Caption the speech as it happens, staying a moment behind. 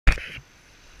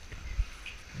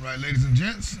Right, ladies and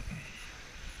gents,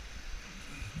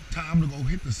 time to go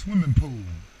hit the swimming pool.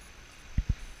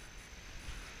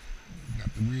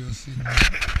 Got the reel sitting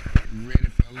ready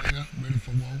for later, ready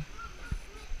for whoa.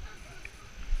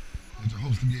 Get your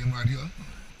host again right here.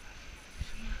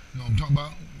 You know what I'm talking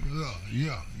about?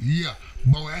 Yeah,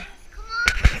 boy.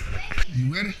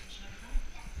 You ready?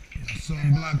 Got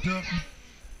something blocked up.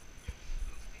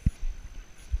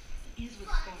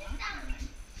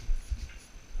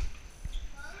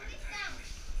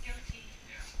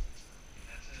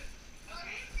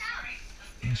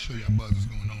 Let me show y'all buzz what's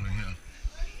going on in here.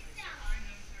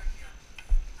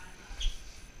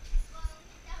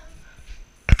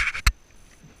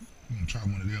 We're gonna try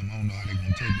one of them. I don't know how they're gonna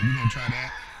take it. We're gonna try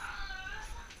that.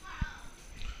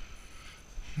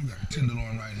 We got a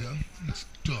tenderloin right here. It's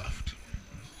stuffed.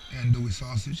 Andouille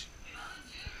sausage.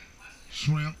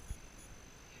 Shrimp.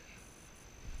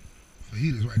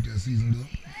 Fajitas right there seasoned up.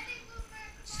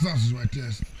 Sausage right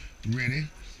there ready.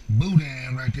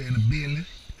 Boudin right there in the belly.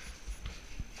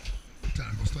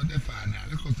 Time to go start that fire now.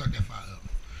 Let's go start that fire up.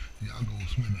 Y'all go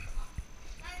swimming.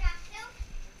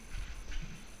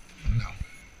 No.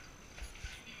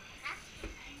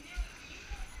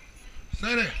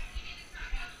 Say that.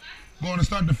 Going to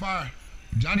start the fire.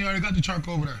 Johnny already got the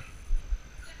charcoal over there.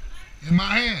 In my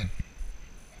hand.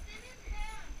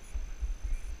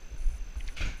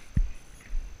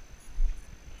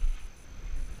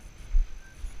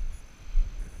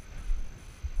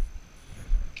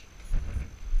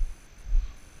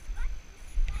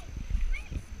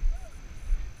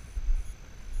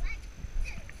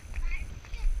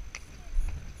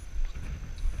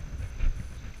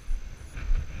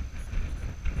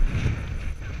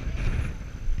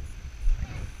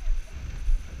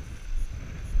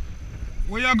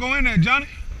 Where y'all go in at, Johnny?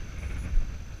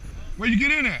 Where you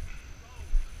get in at?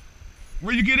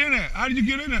 Where you get in at? How did you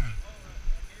get in there?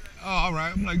 Oh, all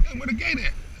right. I'm like, where the gate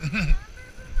at? Yeah.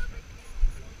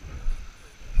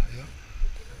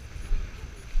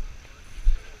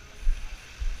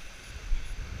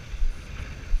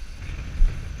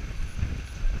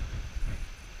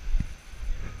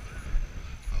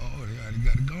 Oh, they already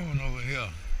got it going over here.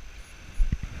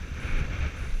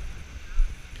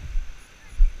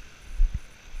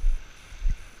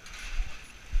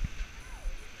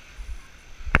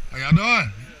 How y'all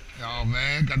doing? Oh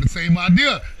man, got the same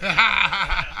idea.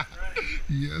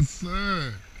 Yes,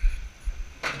 sir.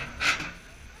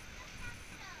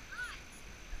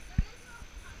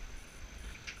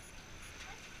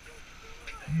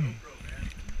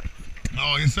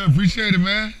 Oh, yes, sir. Appreciate it,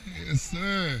 man. Yes,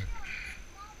 sir.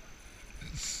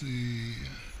 Let's see.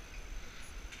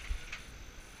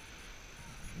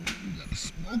 Oh, we got a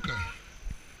smoker.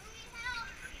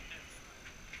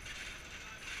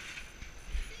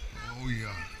 Oh,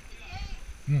 yeah.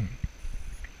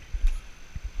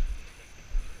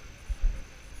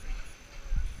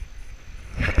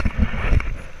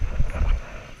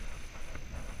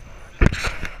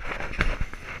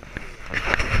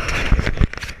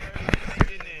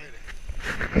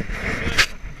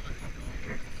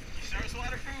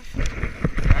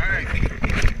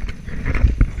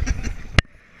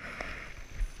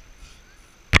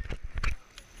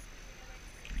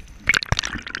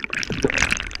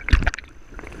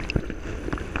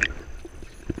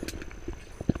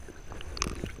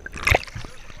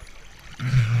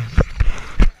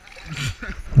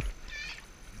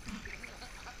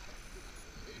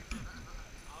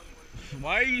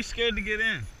 Why are you scared to get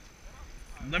in?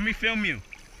 Let me film you.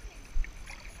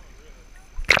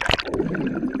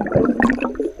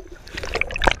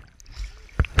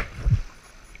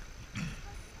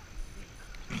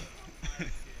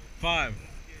 Five,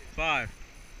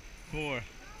 4,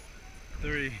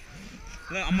 3.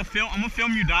 Look, I'm gonna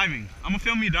film you diving. I'm gonna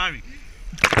film you diving.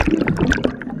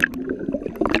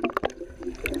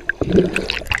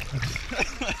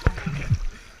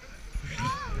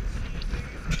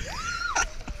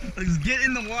 Let's get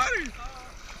in the water.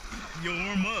 You'll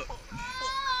warm up.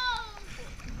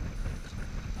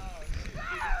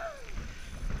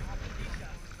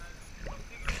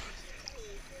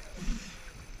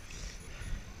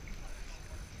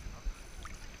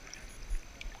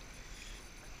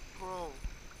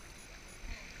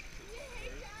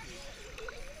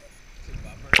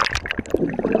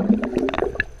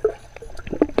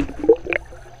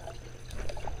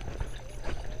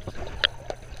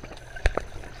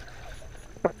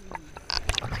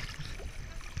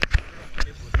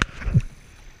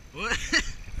 What?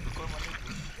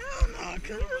 Hell no,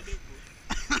 cuz.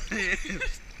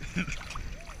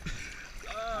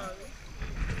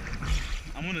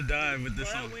 I'm gonna dive with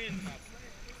this on.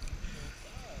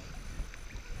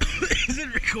 Is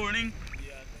it recording?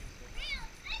 Yeah,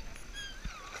 I think so.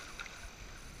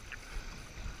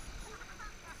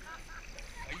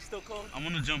 Are you still cold? I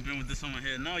want to jump in with this on my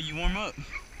head. No, you warm up.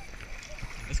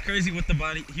 It's crazy what the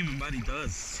human body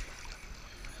does.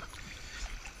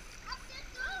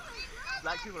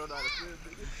 Black people don't know how to swim,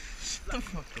 nigga. Shut the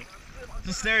fuck up. It's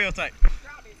a stereotype.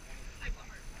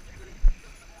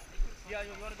 Yeah,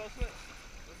 you wanna go swim?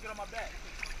 Let's get on my back.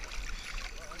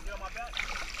 Let's get on my back.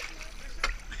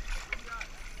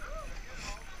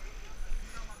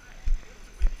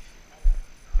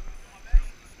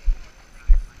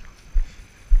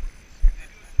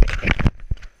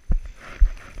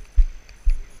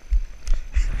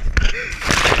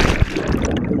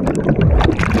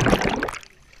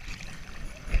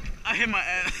 I hit my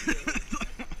ass.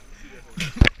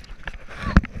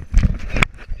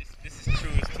 This is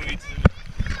truest tweets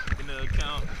in the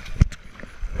account.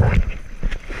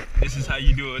 This is how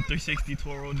you do a 360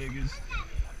 twirl, niggas.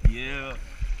 Yeah.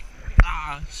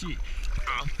 Ah, shit.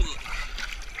 Ah, fuck.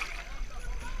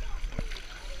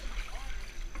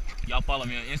 Y'all follow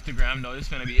me on Instagram, though. It's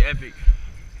gonna be epic.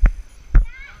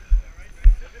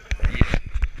 Yeah.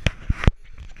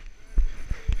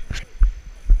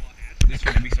 This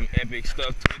gonna be some epic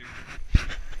stuff, Twitter.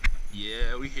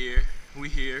 Yeah, we here. We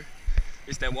here.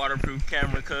 It's that waterproof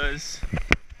camera, cuz.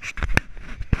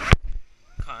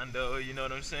 Condo, you know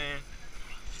what I'm saying?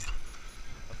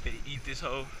 I'm finna eat this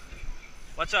hoe.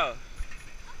 Watch out.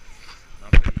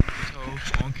 I'm finna eat this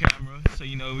hoe on camera, so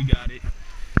you know we got it.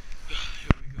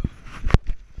 Here we go.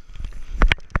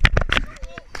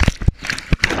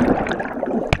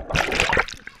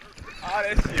 Oh,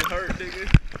 that shit hurt, nigga.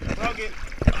 Fuck it.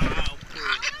 Oh,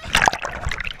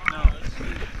 no,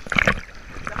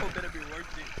 that hoe better be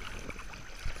worth it.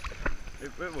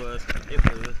 It was. It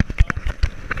was.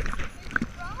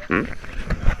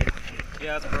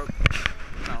 Yeah, it's broke.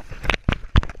 No.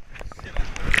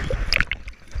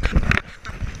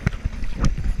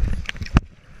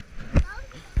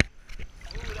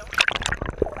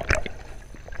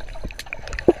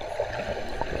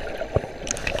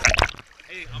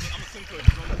 Hey, I'm a swim coach.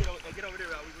 Get over there.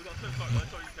 We gonna swim park. Let's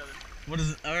show each other. What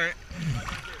is it? Alright.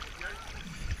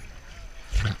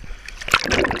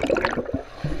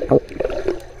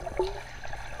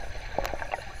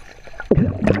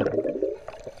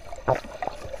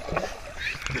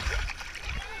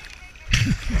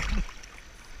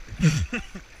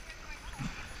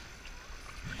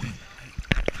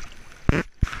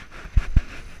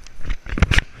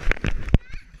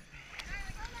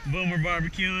 Boomer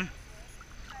barbecuing.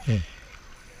 That's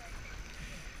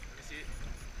it.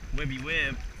 Webby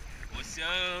web. What's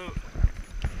up?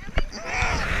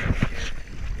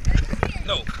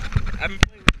 No. I haven't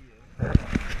played with you yet.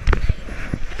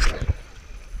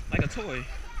 Like a toy.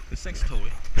 A sex toy.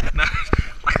 Nah,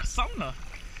 like a sauna.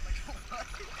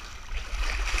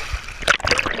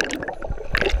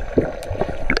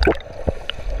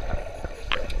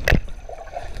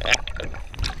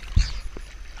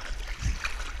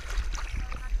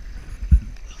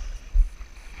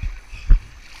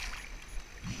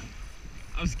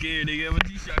 I'm scared, nigga. My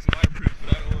G-Shock's waterproof,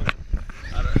 but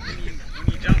I don't. When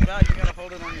you jump out, you gotta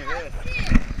hold it on your head.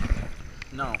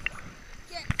 No.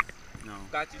 Yes. No.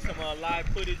 Got you some live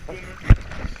footage, Boomer.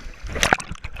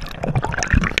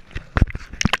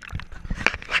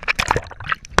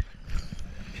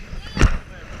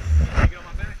 Get on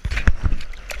my back.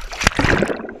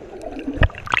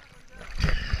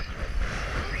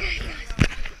 Okay, guys.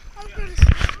 I'm gonna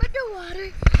swim in the water.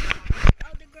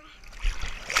 On the ground.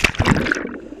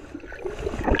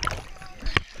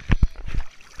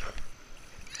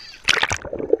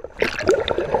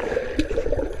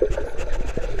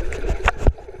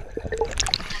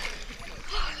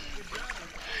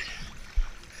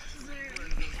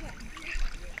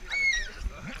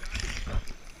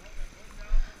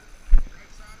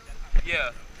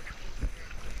 Yeah.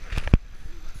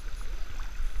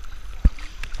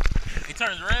 It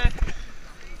turns red.